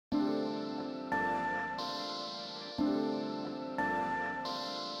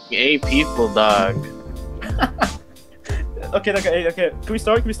8 people, dog. Okay. Can we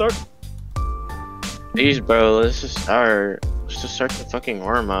start? Please, bro, let's just start. Let's just start the fucking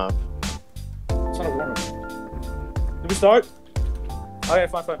warm-up. It's not a warm-up. Did we start? Okay,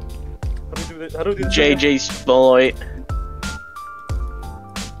 fine. How do we do this? JJ Sploit.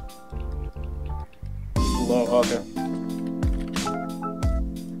 Low, okay.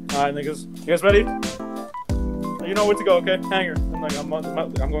 Alright, niggas. You guys ready? You know where to go, okay? Hanger. I'm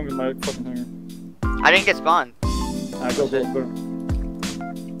going with my fucking hanger. I didn't get spawned. Alright, go.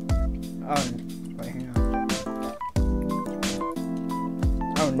 Oh, wait, hang on.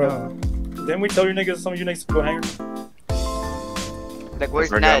 Oh Bro. no. Didn't we tell you niggas, some of you niggas to go hanger? Like, where's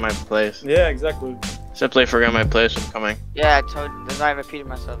Forgot Ned? my place. Yeah, exactly. Simply forgot my place. I'm coming. Yeah, I told. That's why I repeated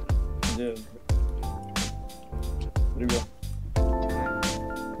myself. Yeah. Where do you go?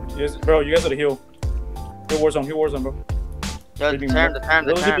 Bro, you guys gotta heal. Heal Warzone, bro. Yo, the term.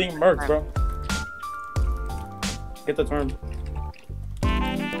 Literally being murked, bro. Get the term.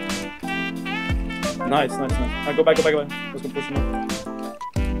 Nice. Alright, go back. Let's go push him up.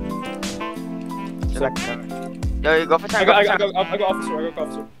 Yo, you go for turn. I go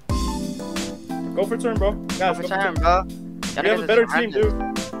officer. Go for turn, bro. Guys, Go for turn, bro. You have a better team, dude.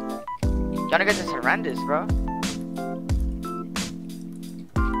 Y'all niggas is horrendous, bro.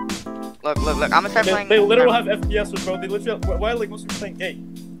 Look. I'm gonna start playing. They literally have FPSs, bro. They literally have, why like most people playing gate?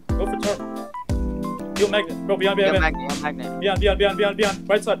 Go for turn. Heal magnet, bro. Beyond. Magnet. Beyond.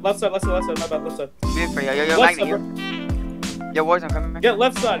 Right side, left side. My bad, left side. Beautiful, yo, Left magnet. side, Yo, Warzone, come here. Get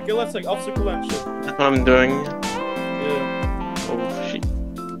left side. Officer cool and shit. That's what I'm doing. Yeah. Oh shit.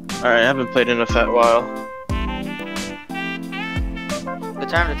 Alright, I haven't played in a fat while. The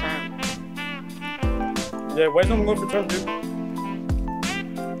term. Yeah, why is no one going for turn, dude?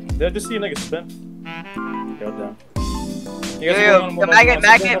 Did I just see a nigga spin? Goddamn. Yo, magnet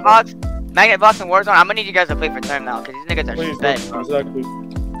box and Warzone. I'm gonna need you guys to play for turn now, cause these niggas are Please, sped. bro. Exactly.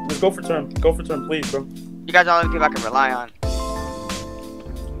 Just go for turn, please, bro. You guys are the only people I can rely on.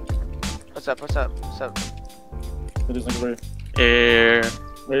 What's up? It is like right. Here.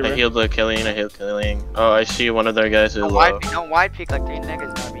 I Right. healed Killian. Oh, I see one of their guys is low. Don't wide peek like 3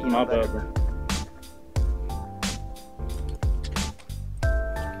 niggas. My bad, bro.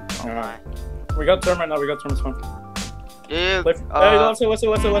 Alright. We got turn right now. It's fine. Dude, Hey, let's say.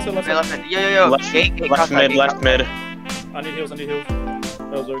 Yo. Left mid. I need heals.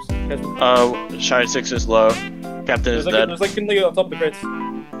 That was ours. Catch me. Shard 6 is low. Captain is dead. There's like a nigga on top of the crates.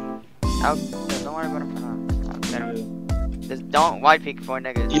 Don't worry about him for now. Just don't wide peek 4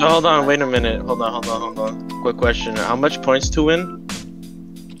 niggas. Yo, hold on, wait a minute. Hold on. Quick question. How much points to win?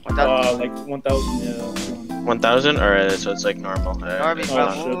 Like 1,000, yeah. 1,000? Alright, so it's like normal. Norby, Oh,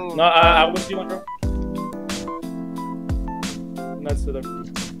 bro. shit. No, I was you, bro. That's it.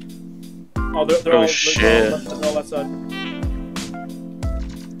 Oh, they're all shit. They're all left side.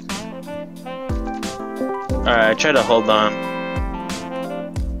 Alright, I try to hold on.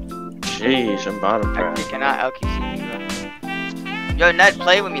 Jeez, I'm bottom I track. cannot LQC you, bro. Yo, Ned,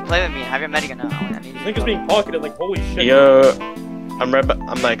 play with me. Have your medic now. I need you. Niggas being pocketed, like, holy shit. Yo, I'm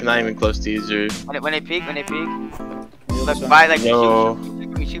like not even close to you, dude. When they peek. Yeah, Look, that's why, like, Yo.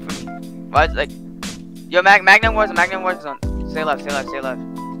 shoot for me. Why, like, yo, Magnum Warzone. Stay left.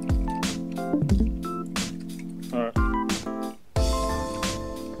 Alright.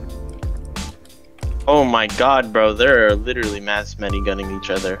 Oh my god, bro, they're literally mass gunning each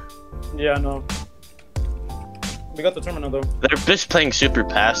other. Yeah, I know. We got the terminal though. They're just playing super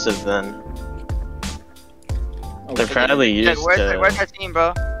passive then. Oh, They're probably used Where's to... our team,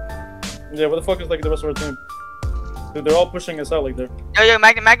 bro? Yeah, where the fuck is like the rest of our team? Dude, they're all pushing us out like there. Yo,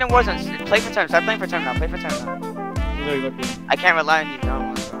 Magnum Warzone. Play for turn. Start playing for turn now. Yeah, exactly. I can't rely on you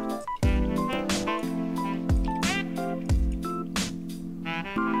now, bro.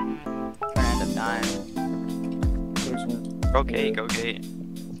 Gonna end up dying. Go gate. Go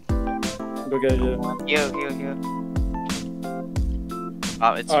get it, yeah. Heal.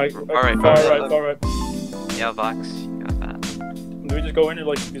 Oh, it's Alright, alright. far right. Yeah, Vox. Got that. Do we just go in or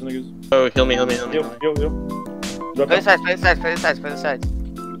like these niggas? Oh, heal me. Yo. Drop Play the down. sides. No, play the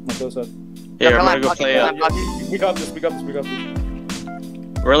side. Here, I'm gonna go play We got this.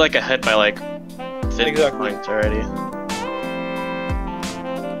 We're like ahead by like 50 Exactly. points already.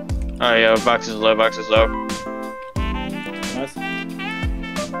 Oh yeah, box is low. Nice.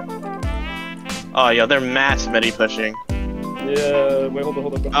 Oh yeah, they're mass medi pushing. Yeah, wait, hold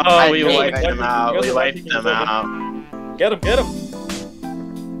on. Oh, we hate wiped it. them out. You guys We are wiped wiping them yourself out. Get him.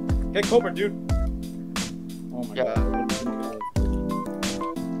 Get Cobra, dude. Oh my Yeah. god.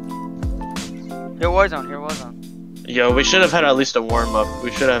 Here Warzone. Yo, we should have had at least a warm up. We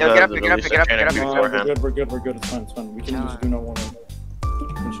should have Yo, had get at up, least get a up, get training up, get up. beforehand. We're good. It's fine. We can Yeah. just do no warm up.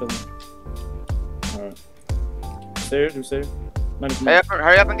 I'm chilling. Alright. Stay here, do stay here.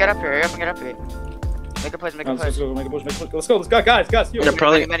 Hurry up and get up here. Make a push, make a Let's push. go, make a push. Let's go, guys. Yo. They're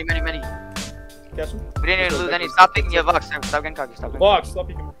probably Many. Catch him. We didn't even lose any. Stop picking your box. Stop getting cocky. Stop getting Box, stop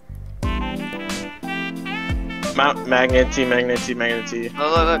peeking. Mount Magnety.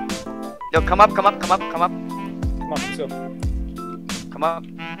 Look. Yo, come up. Come on, let's go. Come up.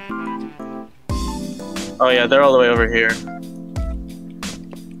 Oh yeah, they're all the way over here.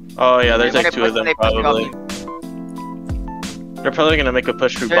 Oh yeah, there's like two of them probably. They're probably gonna make a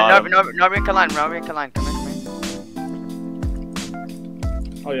push through bottom. Northern Kalan. Come here.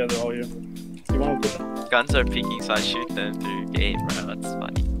 Oh yeah, they're all here. You wanna push them? Guns are peeking, so I shoot them through game, bro. That's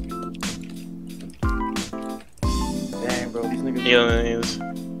funny. Dang, bro, these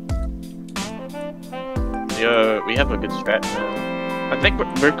niggas. Yo, we have a good strat now. I think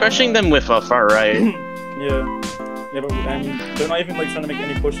we're crushing them with far right. Yeah, but I mean, they're not even like trying to make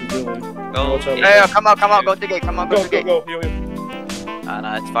any pushes really. Go. Watch out. Yeah, come out. Go to the gate. Come on, go to the gate. Go. Heal.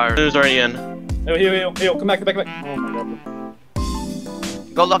 Nah, it's fire. Who's already in? Heal. Come back. Oh my god,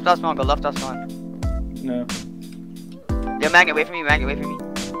 bro. Go left us one. No. Yo, Magnet, wait for me.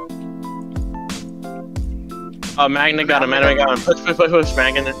 Oh, Magna got him. Push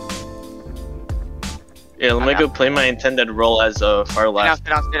Magna. Yeah, let me go play my intended role as far left. Sit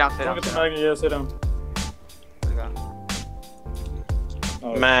down. Don't get the magnet, yeah, sit down.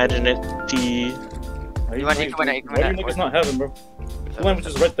 Oh, Magnety. You want to come in there, Why do you niggas not have him, bro? The line was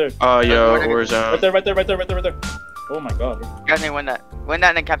just right there. Oh, yo, where's Right there. Oh my god, bro. You guys need to win that and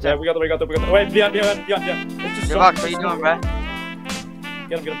then capture. Yeah, we got the. Wait, beyond. It's just Your box, what are you doing, bro?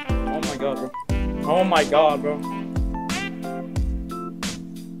 Get him. Oh my god, bro.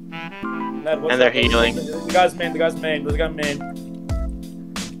 Ned, what's And they're up, bro? healing. The guy's main. There's a guy main.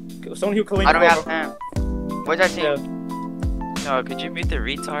 Someone heal Kalini. I don't have time. Where's that team? Yeah. No, could you mute the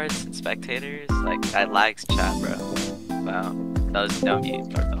retards and spectators? Like, that lags chat, bro. Wow. That was no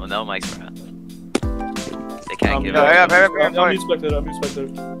mute, or no mics, bro. They can't give hurry it. up. I'm mute spectator.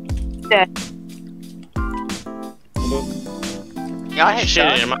 Yeah. Hello? Yeah, I hate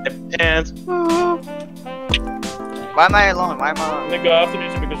Shit shots. in my pants. Why am I alone? Nigga, I have to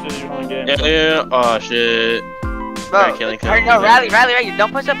mute you because you're on game. Yeah. Oh shit. Bro, Alright, killing. no, rally.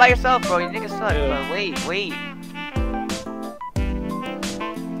 Don't push up by yourself, bro. You niggas suck, Yeah. bro. Wait.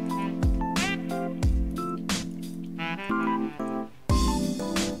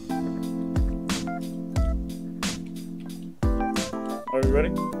 Are we ready?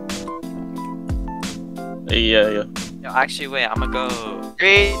 Yeah. No, actually, wait, I'm gonna go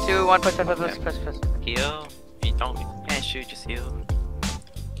 3, 2, 1, push. heal. You can't shoot, just heal.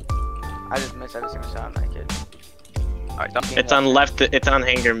 I just missed every single shot, my kid. Alright, don't. It's on left. It's on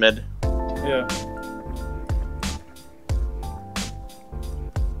hanger mid. Yeah.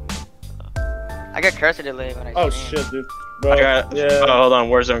 I got cursor delay when I Oh stream. shit, dude. Bro, I got. yeah. Oh, hold on.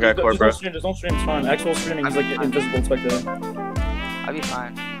 Warzone got core, bro. Just don't stream, it's fine. Actual streaming is like invisible spectator. I'll be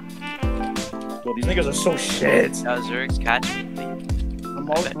fine. Well, these niggas are so shit. Zergs, catch me, please. I'm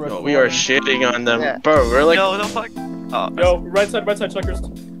also No, we are shitting on them, Yeah. bro. We're like No, fuck. Oh, Yo, right side checkers.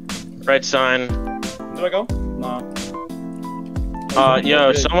 right sign. Do I go? Nah.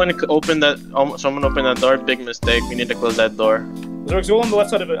 Yo, someone open that. Someone open that door. Big mistake. We need to close that door. Zerx, go on the left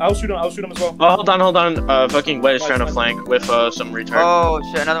side of it. I'll shoot him as well. Oh, hold on. Fucking Wet is trying to flank with some retard. Oh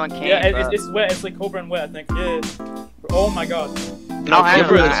shit, another one came. Yeah, bro. it's wet. It's like Cobra and wet, I think. Yeah. Oh my god. No, I'll handle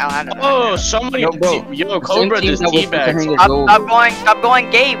Cobra. it, I'll handle it. Oh, somebody. Yo, bro. Yo, Cobra Same just team that was teabags. pushing Stop going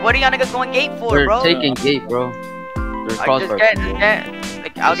gate. What are y'all niggas going gate for, We're bro? taking gate, bro. They're Like, crossbar. just get.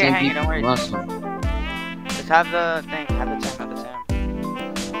 Like, I'll get hanging. Don't worry. Awesome. Just have the thing. Have the time.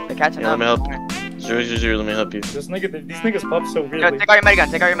 They're catching Yeah, up. let me help. 0, let me help you. These niggas pop so Yo, weirdly. take out your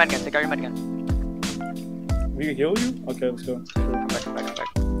medigun. Take out your medigun. We can heal you? Okay, let's go. Come back.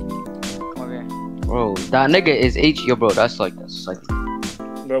 Come over here. Bro, that nigga is H. Yo, bro, that's like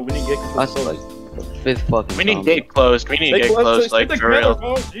Bro, we need to get that's like the 5th fucking. We need zombie. gate closed. We need to get closed, like for real.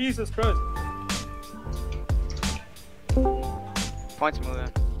 Oh, Jesus Christ. Points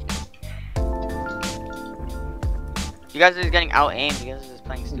moving. You guys are just getting out aimed. You guys are just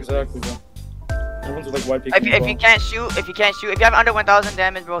playing stupid. Exactly, bro. Everyone's like white If you can't shoot, if you have under 1,000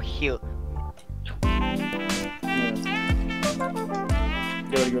 damage, bro, heal.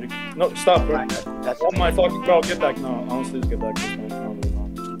 Get ready. No, stop, bro. That's Oh my fuck, bro, get back. No, honestly, just get back. No.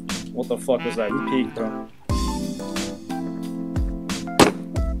 What the fuck was that? We peeked, bro.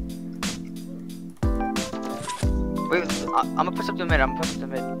 Wait, I'm gonna push up to mid.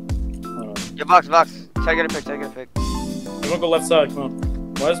 Hold on. Your box. Try to get a pick, try to get a pick. I'm gonna go left side, come on.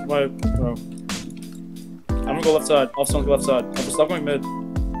 Why is my... bro. I'm gonna go left side. Offstone's go left side. Stop going mid.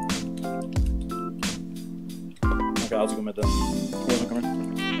 Okay, I'll just go mid then. Warzone, come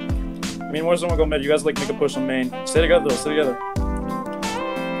here. Me and Warzone will go mid. You guys like make a push on main. Stay together though, stay together.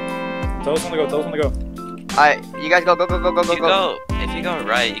 Tell us when to go, tell us when to go. Alright, you guys go. If you go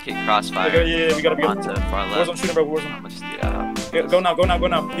right, you can crossfire. Okay, yeah, we gotta be onto far left. Warzone shooting, bro, I'm Warzone. gonna just do that. Okay, go now.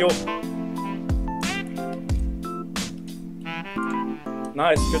 Heal.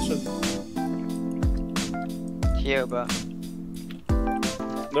 Nice, good shit. Heal, bro.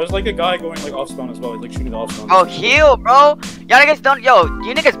 There's like a guy going like off spawn as well. He's like shooting the off spawn. Oh, heal, bro. Y'all niggas don't. Yo,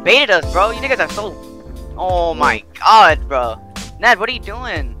 you niggas baited us, bro. You niggas are so. Oh my god, bro. Ned, what are you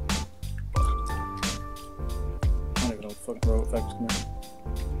doing? I don't even know what the fuck, bro. Factors, come here.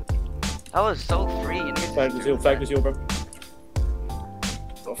 That was so free. You niggas. Factors heal, bro.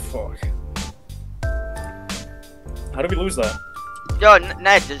 Oh fuck. How did we lose that? Yo,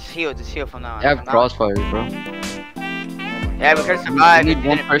 Ned, just heal from now on. I have crossfire, bro. Yeah, we could've survived. We need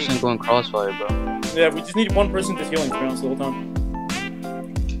one person going crossfire, bro. Yeah, we just need one person just healing, to be honest, the whole time.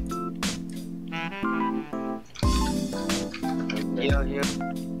 Heal.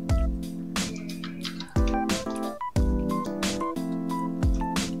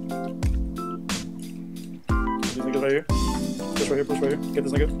 These niggas right here. Push right here. Get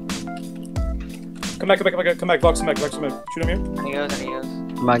this nigga. Come back. Box him back. Shoot him here. And he goes.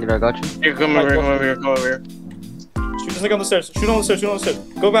 Mind it, I got you. Here, come over here. Shoot this nigga on the stairs. Shoot on the stairs.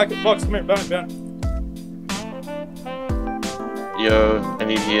 Go back. Box, come here. Behind. Yo, I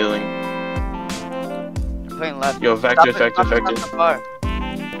need healing. I'm playing left. Yo, Stop Vector. pushing up so far.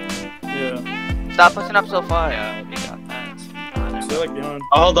 Yeah. Stop pushing up so far. Yeah, we got that. Stay like behind.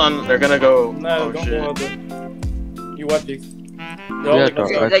 Oh, hold on, they're gonna go. Nah, Oh don't shit. go out there. You white peek. Yeah,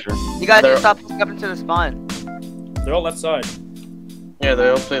 bro, extra. You guys need They're- to stop pushing up into the spawn. They're all left side. Yeah, they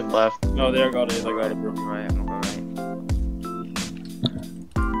all played left. No, they got it, bro. Right, I'm gonna go right.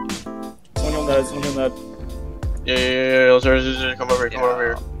 Someone on that. Yeah. Sorry, come over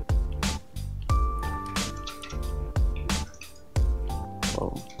here.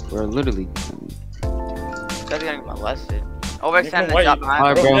 Oh, we're literally. You guys are getting molested. Overextend and Why- drop behind.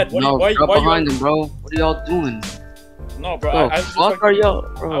 Alright, Bro, bro. Ned, No, why drop you- behind them, bro. What are y'all doing? No, bro. Bro, I was just fuck fucking- are y'all, I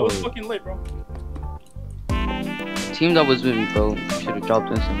bro? was fucking late, bro. Team that was with me, bro. Should have dropped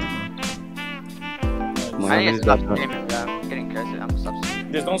instantly. Come on, I need to niggas stop got that. streaming, bro. I'm getting cursed. I'm gonna stop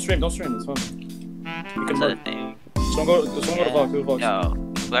streaming. Just don't stream. It's fine. You can That's work. the thing. Someone go to Vox. Go to Vox. Yo, Go to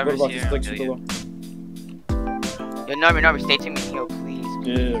whoever's Vox. here, It's like I'll super kill low. you. Yo, Norby, stay to me, heal, please.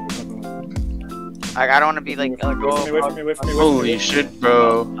 Yeah. I don't want to be like, Wait for me. Holy shit,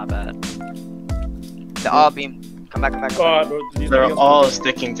 bro. Not bad. The all beam. Come back. God, bro. They're all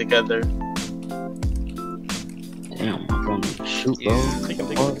sticking together. Damn, I'm gonna shoot, bro. Take him.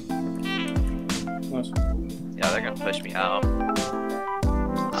 Nice. Yeah, they're gonna push me out.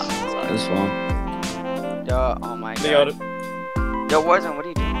 This one. Yo, oh my They got god. it. Yo, Warzone, what are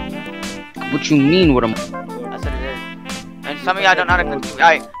you doing, man? What you mean with them? I said it is. And some of y'all don't know how to continue.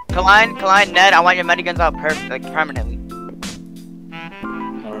 Alright, Kaline, Ned, I want your mediguns out permanently.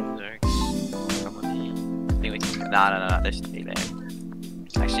 Alright. Zerks. Come with me. I think we can. No. There's stay there.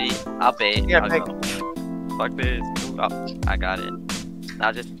 Actually, I'll bait. Yeah, I'll pick. go. Fuck this. Oh, I got it.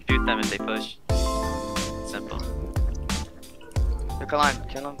 I'll just shoot them if they push. Simple. Yo, Kaline,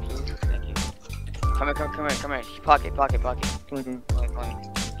 kill him, please. Thank you. Come here. Pocket. Come here. Kaline.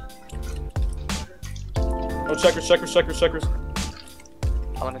 Oh, checkers. Follow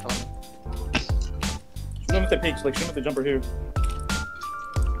me. Shoot them with the peaks. Like, shoot them with the jumper here.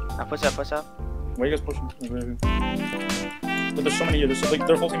 Now push up. Why are you guys pushing? But there's so many here.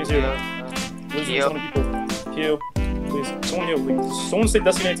 Their whole team is here. There's so many people. Heal. Please. Someone heal. Someone stay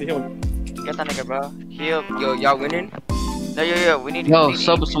designated to healing. Get that nigga, bro. Heal. Yo, y'all winning? No, we need. Yo, we need-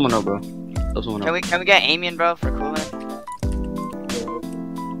 sub with someone up, bro. Sub someone up. Can we get Amian, bro, for cooling?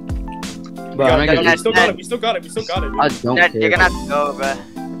 Bro, We nigga, We still got it. I don't Ned, care. you're gonna have to go, bro.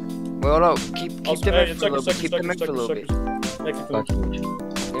 Well, no, keep them in for a little bit. Keep them in for a little bit. Fuck you.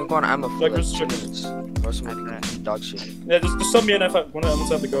 They're going ammo for like 2 Checkers. minutes. Or some dog shit. Yeah, just sub me in if I once I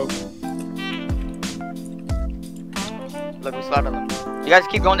have to go. Look, we slaughtered them. You guys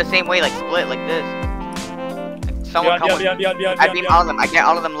keep going the same way, like split, like this. Like, someone come with me. I beam all of them. I get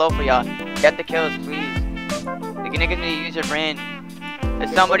all of them low for y'all. Get the kills, please. You niggas need to use your brain. If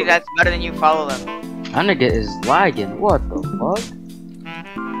somebody that's better than you, follow them. That nigga is lagging. What the fuck?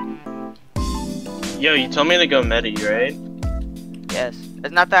 Yo, you told me to go medi, right? Yes.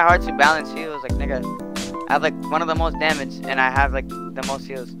 It's not that hard to balance heals, like nigga. I have like one of the most damage, and I have like the most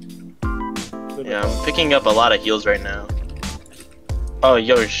heals. They're Yeah, I'm picking up a lot of heals right now. Oh,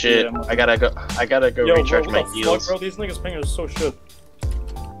 yo, shit. Yeah, I gotta go yo, recharge bro, my what the heals. fuck, bro? These niggas pingers are so shit.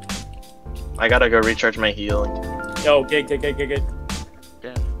 I gotta go recharge my healing. Yo, gate. Yeah.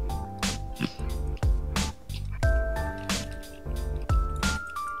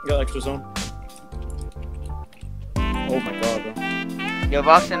 Got extra zone. Oh my god, bro. Yo,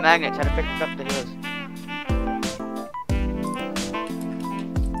 Vox and Magnet, try to pick up the heals.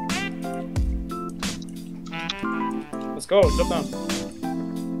 Let's go, jump down.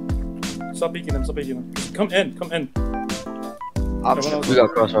 Stop peeking them. Just come in. We got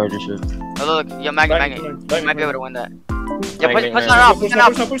crossfire and shit. Oh, look, yo, Magnet. You might be able to win that. Yo, push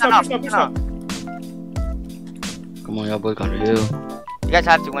now. Come on, y'all boys got a heal. You guys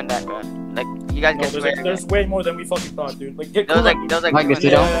have to win that, bro. Like, you guys get squared. There's way more than we fucking thought, dude. Like, get There's like Mike, get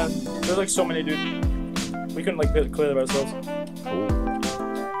sit yeah. There's like so many, dude. We couldn't like clear them ourselves.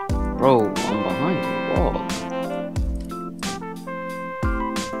 Bro, I'm behind the wall.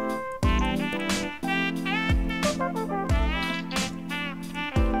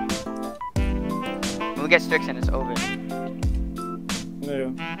 When we get Strixon, it's over. Yeah.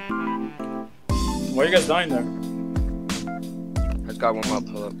 Why are you guys dying there? I just got one more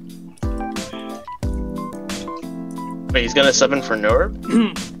pull up. Wait, he's gonna sub in for Norb?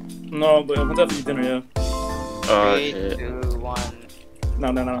 No, but once after you dinner, yeah. Oh, 3, shit. 2, 1.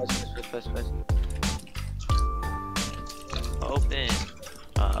 No. Push. Open.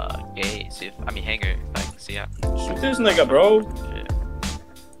 Gate. See if hanger. If I can see out. Shoot this nigga, bro. Shit.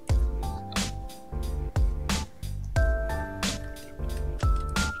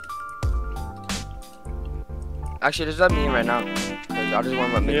 Actually, just let me in right now. Cause I just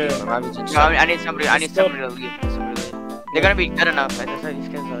want to make it. Yeah. No, I need somebody to leave. They're gonna be good enough. I just heard these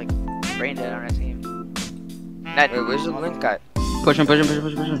kids are like brain dead on our team. Wait, where's the link at? Push him. Push.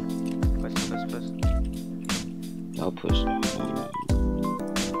 I'll push.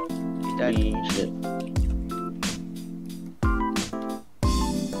 He's dead. Shit.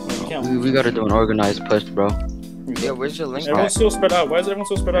 We gotta do an organized push, bro. Yeah, where's your link Everyone's so spread out. Why is everyone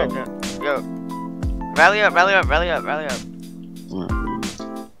so spread out? Yo, rally up.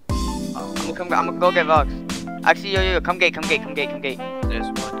 I'm gonna go get Vox. Actually, yo, come gate. There's one gate.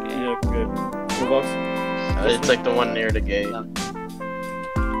 Yeah, good. Go box. It's like the one near the gate. Yeah.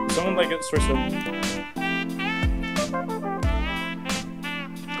 Someone like it, switch them.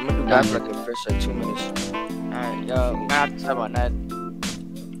 I'm gonna do that for like the first like 2 minutes. Alright, yo, I'm gonna have to sub on Ned.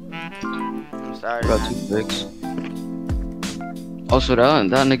 I'm sorry. Got 2 picks. Also,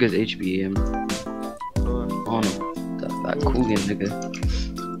 that nigga's HBM. Oh no, that Coogan nigga.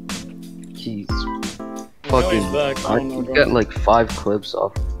 He's fucking. Back. I got like 5 clips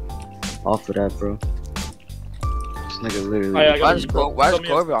off of that, bro. This nigga literally. Why is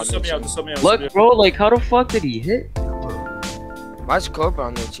Cobra on their team? Look, bro, like how the fuck did he hit? Why is Cobra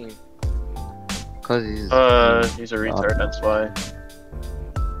on their team? Cause he's a retard, that's why.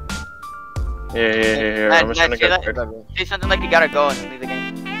 Yeah. I'm just gonna go third. Say something like you gotta go and leave the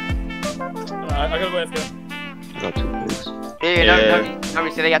game. I gotta go AFK. I got 2 picks.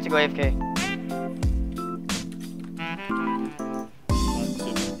 Nobody say they have to go AFK.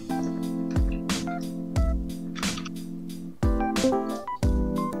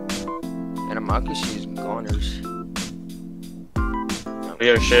 And Amakushi's goners.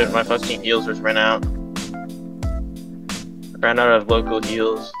 Yo, shit, my fucking heals just ran out. Ran out of local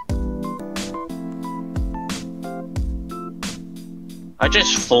heals. I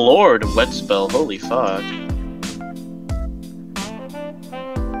just floored Wet Spell, holy fuck. Look,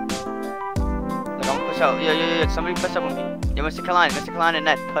 I'm gonna push out. Yo, somebody push up with me. Yo, Mr. Kalani and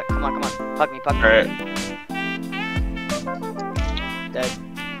Ned. Come on. Pug me. Alright. Dead.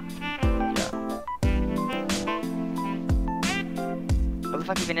 Yeah. What the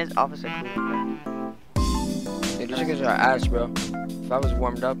fuck even is Officer Cleveland, bro? Dude, these niggas are ass, bro. If I was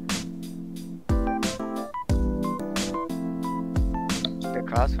warmed up. They're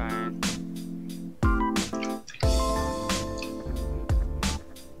crossfiring.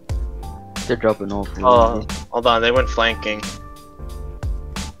 They're dropping off. Oh, hold on, they went flanking.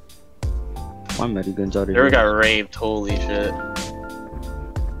 My medigun's out of They here. got raped, holy shit.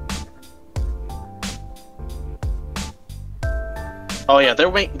 Oh yeah, they're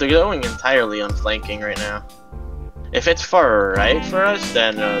going entirely on flanking right now. If it's far right for us,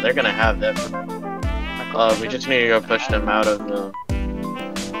 then they're gonna have that. We just need to go push them out of the.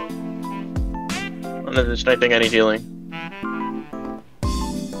 I'm not sniping any healing.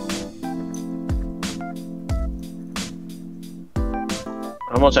 I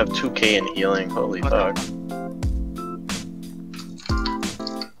almost have 2k in healing, holy fuck.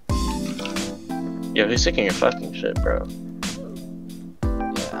 Yo, who's taking your fucking shit, bro?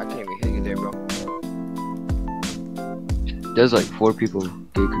 Yeah, I can't even hear you there, bro. There's like 4 people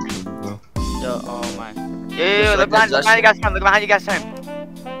gate control, bro. Yo, oh my. Yeah, look behind you guys, turn. Look behind you guys, turn.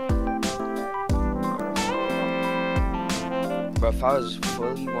 Bro, if I was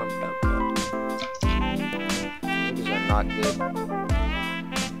fully warmed up, bro. Niggas are not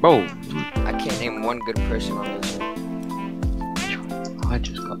good. Bro, I can't name one good person on this shit. I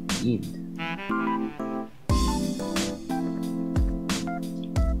just got beamed.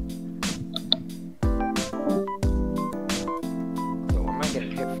 Yo, where am I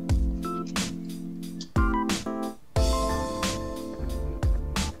getting hit from?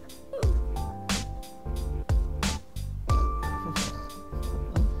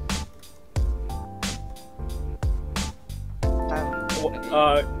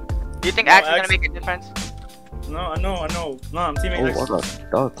 Do you think No, Axe is gonna Axe- make a difference? No, I know. No, I'm teaming Oh, X. what a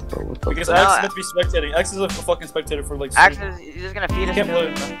duck, bro. What the Because No, X is meant to be spectating. X is a fucking spectator for like. Axe is he's just gonna feed us. Can't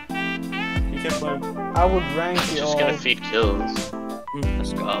kills, play. bro. You can't play him. I would rank He's you just all. gonna feed kills.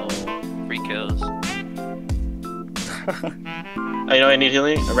 Let's go. 3 kills. I know I need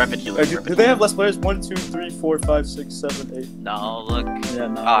healing. A rapid healing. Do rapid they have healing. less players? 1, 2, 3, 4, 5, 6, 7, 8. No, look. Yeah,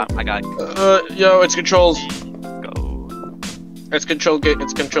 no. Ah, I got. Yo, it's controls. Go. It's control gate.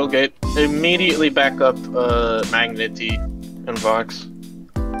 It's control gate. Immediately back up, Magnety and Vox.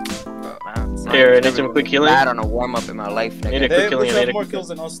 Man, so- Here, I need some quick healing. Bad on a warm up in my life, Need a nigga. quick They killing, I have need a more quick kills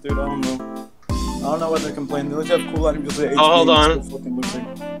than us, dude. I don't know. I don't know what they're complaining. They legit have cooldown because they HP. Oh, hold on. Still fucking losing.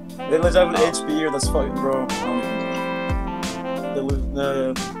 They legit have an HP here that's fucking, bro. I don't even know. They lose.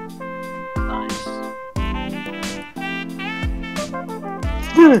 Nice.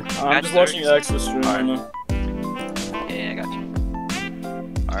 I'm just watching Axe's stream right now. Yeah, I got you.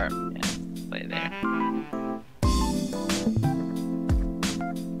 Alright, yeah. Play there.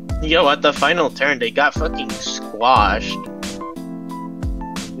 Yo, at the final turn, they got fucking squashed.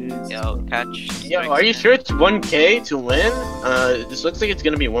 Jeez. Yo, catch. Yo, are you sure it's 1K to win? This looks like it's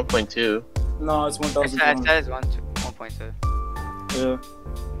gonna be 1.2. No, it's I 1,000. said it's 1.2. Yeah.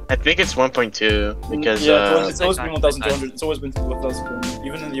 I think it's 1.2 because Yeah, it's always been 1,200. It's always been 1,200.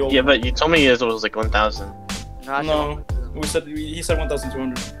 Even in the old. yeah, but you told me it was like 1,000. No, I said No, he said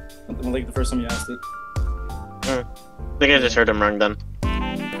 1,200. Like the first time you asked it. I think I just heard him wrong then.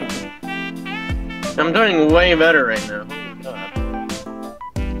 I'm doing way better right now.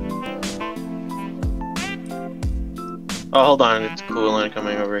 Oh, hold on, it's cooling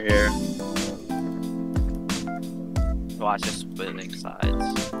coming over here. Watch us splitting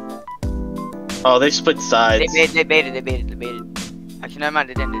sides. Oh, they split sides. They baited. Actually, never mind,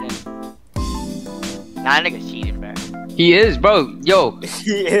 they didn't. Nah, that nigga's cheating, bro. He is, bro. Yo,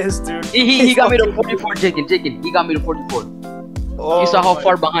 He is, dude. he got me to 44, Jakin. He got me to 44. Oh You saw how my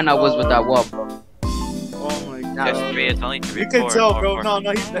far behind I was with that wall, bro. Oh my Nah, There's god. 3, it's only 3. You can 4, tell, 4, bro. 4.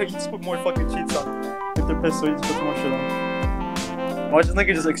 No, he just put more fucking cheats on. If they're pissed, so he just put more shit on. Watch this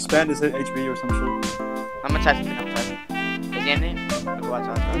nigga just expand his HP or some shit. I'm gonna test it. Is he in there? Look, watch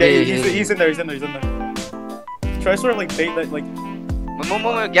out. Yeah, yeah, he's in there. He's in there. Try to sort of like bait that, like.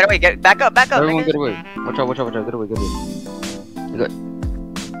 Move, get away, back up, Everyone nigga. get away. Watch out. Get away. You got.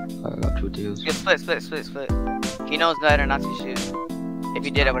 I got 2 deals. Get split. He knows better not to shoot. If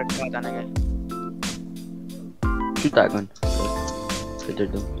he did, I would've killed that nigga. Shoot that gun. Get there,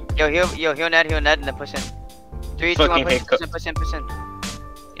 dude. Yo, he'll net, and then push in. 3, 2, 1, Fucking push in.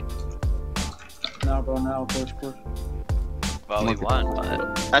 Now, bro, now, push. Well, we won,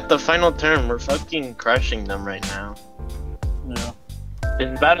 but At the final turn, we're fucking crushing them right now. Yeah.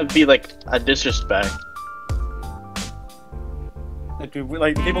 It's about to be like a disrespect. Like, dude,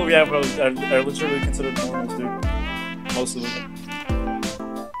 like the people we have are literally considered normals, dude. Most of them.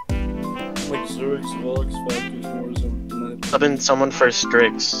 Like Zurich, Velox, Factors, Warzone, and I've been someone for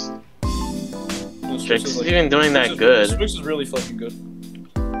Strix. Strix is even doing that good. Strix is really fucking good.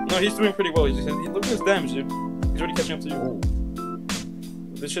 No, he's doing pretty well. Look at his damage, dude. He's already catching up to you.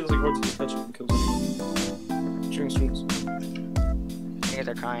 This shit is like hard to catch and kills anyone. Shooting streams. Niggas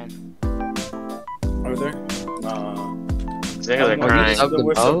are crying. Are there? Nah. These niggas are crying.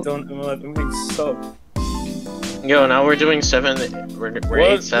 We're out? doing sub. Yo, now we're doing 7. We're What?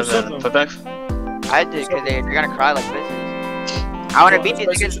 8-7. Put back. I did, cause they're gonna cry like bitches. I wanna beat these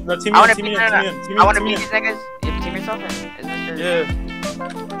niggas. I wanna beat these niggas. You team yourself in. Is this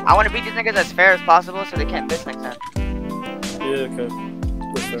Yeah. I wanna beat these niggas as fair as possible so they can't bitch next time. Yeah, okay.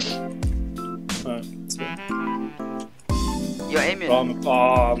 That's fair. Alright, let's go. Yo, Amy, I'm a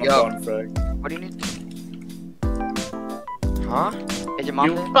bottom frag. what do you need? Huh? Is your mom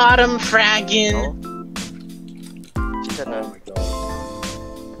You there? bottom fragging. She said Oh no. my god.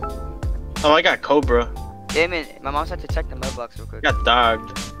 Oh, I got Cobra. Damn it, my mom said to check the mailbox real quick. Got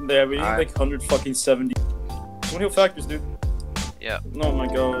dogged. Yeah, we need Alright. like 170. Someone heal factors, dude. Yeah. Oh my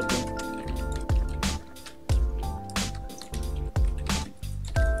god. Dude.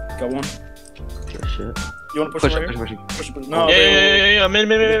 Got one. Good shit. You wanna push Push him it, right push here? it, Push it, push it. Yeah, No, yeah. Mid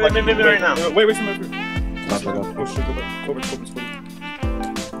right now. Wait for me. Got it. Push it, go back. Cobra.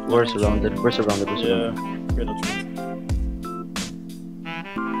 We're surrounded. We're surrounded. We're Yeah. surrounded. Great, let's go.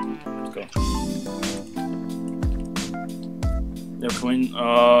 Yeah, Queen.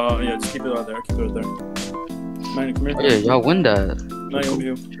 Yeah, just keep it out there. Keep it out there. Man, come here. Oh, yeah, y'all win that. No, you over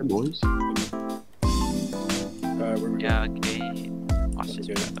here. Shit, boys. Alright, where we go? Yeah, okay. Watch this.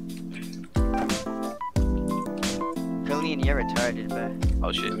 Julian, you're retarded, man.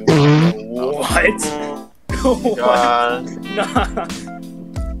 Oh shit. What? God. Nah.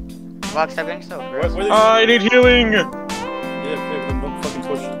 Rock, stop getting so Where aggressive. they- I need healing. Yeah, okay, then don't fucking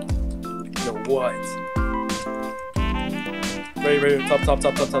push. Yo, what? Right, top.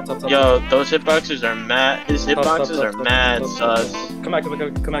 Yo, those hitboxes are mad. His hitboxes are mad sus. Come back.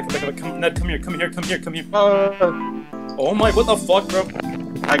 Ned, come here. Oh my, what the fuck, bro?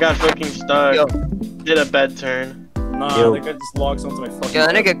 I got fucking stuck. Yo. Did a bad turn. Nah, Yo. that guy just logs onto my fucking. Yeah,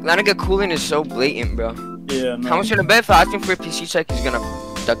 that nigga cooling is so blatant, bro. Yeah, no. How much in the bet if I ask him for a PC check, he's gonna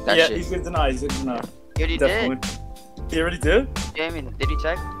duck that Yeah, shit. he's gonna deny. You already Definitely. He already did? did? Damien, did he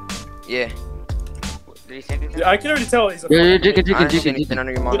check? Yeah. Did he say anything? Yeah, I can already tell he's a Yeah, fucking. Jicken. I ain't seen anything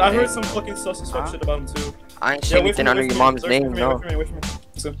under your mom's Dude, I heard name. some fucking sus as fuck shit about him too. I ain't Yeah, seen wait for anything me, under wait your for me. mom's Wait name, for me, no. Wait for me.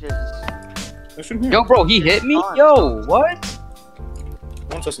 Listen, Just... shoot him here. Yo, bro, he hit me? Yo, what?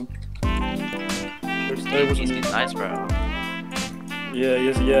 One second. He's nice, bro. Yeah,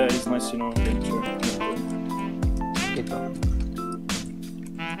 he's nice, you know. Sure.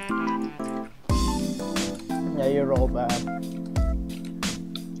 Yeah, you're all bad.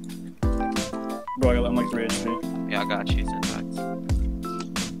 Bro, I'm like 3 HP. Yeah, I got you. In fact.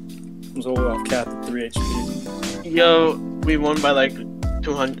 I'm so off cap at 3 HP. Yo, we won by like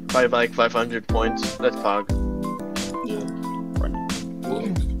 200, by like 500 points. That's pog. Yeah.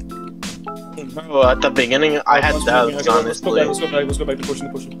 Bro, at the beginning, I had doubts, Let's go honestly. back to pushing.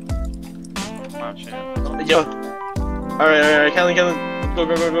 Oh shit. Yo. Alright, Kelly, go.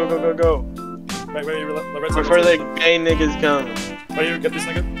 Right, right side. Before the gay niggas come. Right here, get this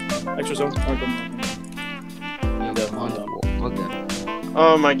nigga. Extra zone. Alright, come Yo, come on, fuck that.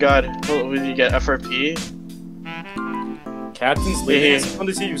 Oh my god. What did you get? FRP? Captain's leading. When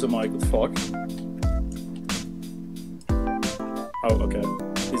does he use a mic? What the fuck? Oh, okay.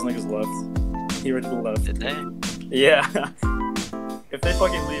 These niggas left. He went to the left. Did they? Yeah. If they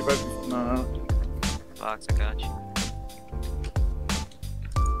fucking leave, right? Nah. Fox, I got you.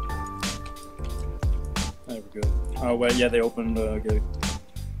 There we go. Oh wait, yeah, they opened the gate.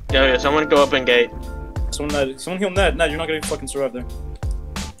 Yo, someone go up and gate. Someone heal Ned. Ned, you're not gonna fucking survive there.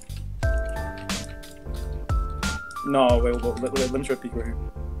 No, wait, let me try to peek right here.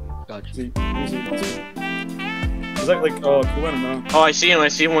 Gotcha. See? Is that like, cool, I don't know. Oh, I see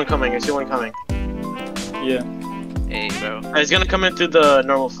one coming. Yeah. Hey, bro. He's gonna come in through the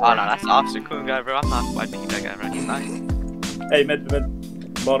normal Oh floor. no, that's Officer Coon guy, bro. I'm not wiping that guy, bro. He's nice. Hey, med,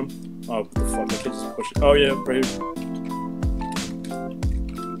 bottom. Oh, what the fuck, I can't just push it. Oh yeah, right here.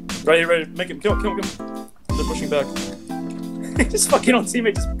 Right here, make him, kill him. They're pushing back. His fucking own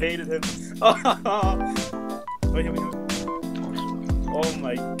teammate just baited him. Wait. Oh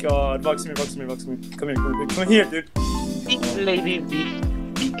my god, box me. Come here, dude. Big lady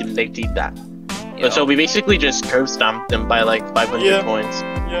that. So we basically just curb stomped them by like 500 Yeah. points.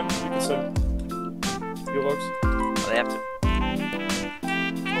 Yeah, you can say. Yo, box. They have to.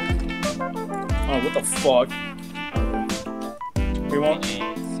 Oh, what the fuck? We won.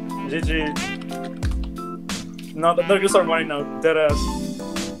 GG. No, they're gonna start winning now. Dead ass.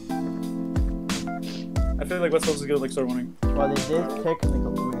 I feel like West Coast is gonna like start winning. Well, they did technically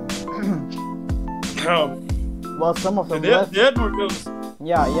win. Oh. Well, some of them They left. had more kills.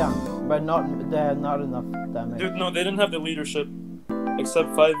 Yeah, but they had not enough damage. Dude, no, they didn't have the leadership. Except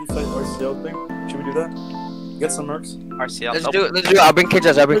 5v5 RCL thing. Should we do that? Get some mercs? RCL. Let's do it. I'll bring kids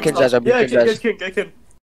as. Yeah, get.